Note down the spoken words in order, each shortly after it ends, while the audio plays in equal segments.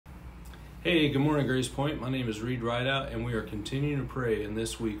Hey, good morning, Grace Point. My name is Reed Rideout, and we are continuing to pray in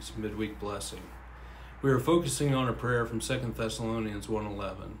this week's midweek blessing. We are focusing on a prayer from 2 Thessalonians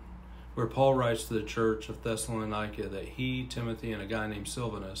 1:11, where Paul writes to the church of Thessalonica that he, Timothy, and a guy named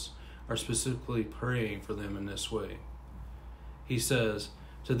Silvanus are specifically praying for them in this way. He says,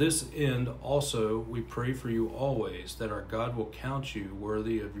 "To this end also we pray for you always, that our God will count you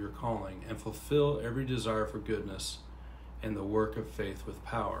worthy of your calling and fulfill every desire for goodness and the work of faith with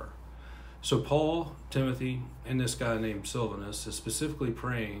power." So Paul, Timothy, and this guy named Silvanus is specifically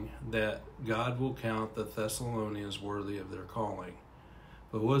praying that God will count the Thessalonians worthy of their calling.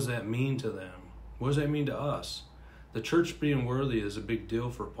 But what does that mean to them? What does that mean to us? The church being worthy is a big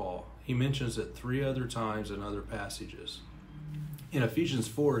deal for Paul. He mentions it 3 other times in other passages. In Ephesians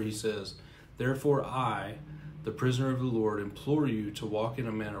 4, he says, "Therefore I, the prisoner of the Lord, implore you to walk in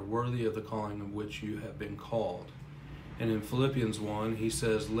a manner worthy of the calling in which you have been called." And in Philippians 1, he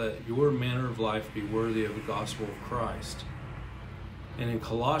says, "Let your manner of life be worthy of the gospel of Christ." And in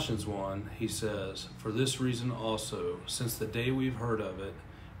Colossians 1, he says, "For this reason also, since the day we've heard of it,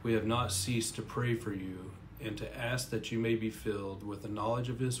 we have not ceased to pray for you and to ask that you may be filled with the knowledge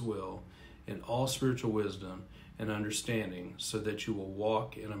of his will in all spiritual wisdom and understanding, so that you will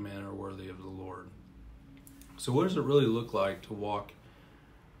walk in a manner worthy of the Lord." So what does it really look like to walk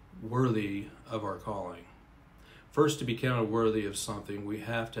worthy of our calling? First, to be counted worthy of something, we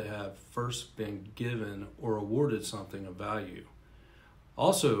have to have first been given or awarded something of value.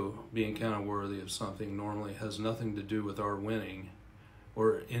 Also, being counted worthy of something normally has nothing to do with our winning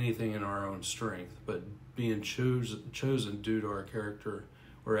or anything in our own strength, but being chosen due to our character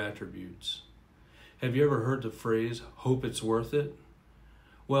or attributes. Have you ever heard the phrase, "hope it's worth it"?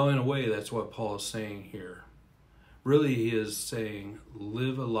 Well, in a way, that's what Paul is saying here. Really, he is saying,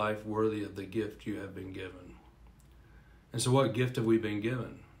 live a life worthy of the gift you have been given. And so what gift have we been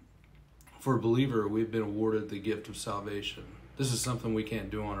given? For a believer, we've been awarded the gift of salvation. This is something we can't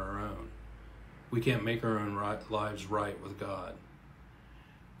do on our own. We can't make our own lives right with God.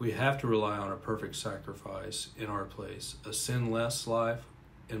 We have to rely on a perfect sacrifice in our place, a sinless life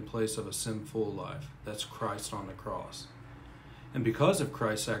in place of a sinful life. That's Christ on the cross. And because of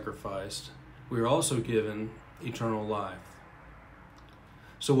Christ's sacrifice, we are also given eternal life.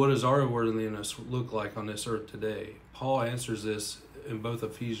 So what does our worthiness look like on this earth today? Paul answers this in both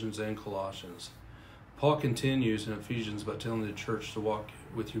Ephesians and Colossians. Paul continues in Ephesians by telling the church to walk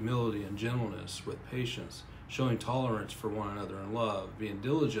with humility and gentleness, with patience, showing tolerance for one another in love, being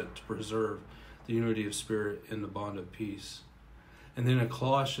diligent to preserve the unity of spirit in the bond of peace. And then in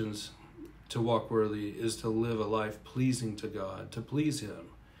Colossians, to walk worthy is to live a life pleasing to God, to please him,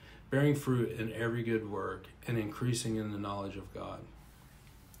 bearing fruit in every good work and increasing in the knowledge of God.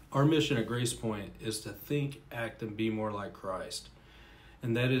 Our mission at Grace Point is to think, act, and be more like Christ.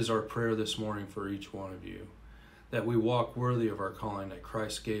 And that is our prayer this morning for each one of you, that we walk worthy of our calling that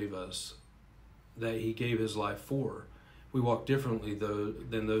Christ gave us, that he gave his life for. We walk differently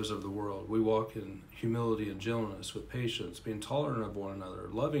than those of the world. We walk in humility and gentleness, with patience, being tolerant of one another,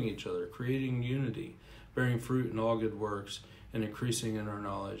 loving each other, creating unity, bearing fruit in all good works, and increasing in our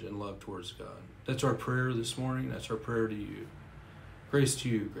knowledge and love towards God. That's our prayer this morning. That's our prayer to you. Grace to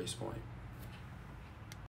you, Grace Point.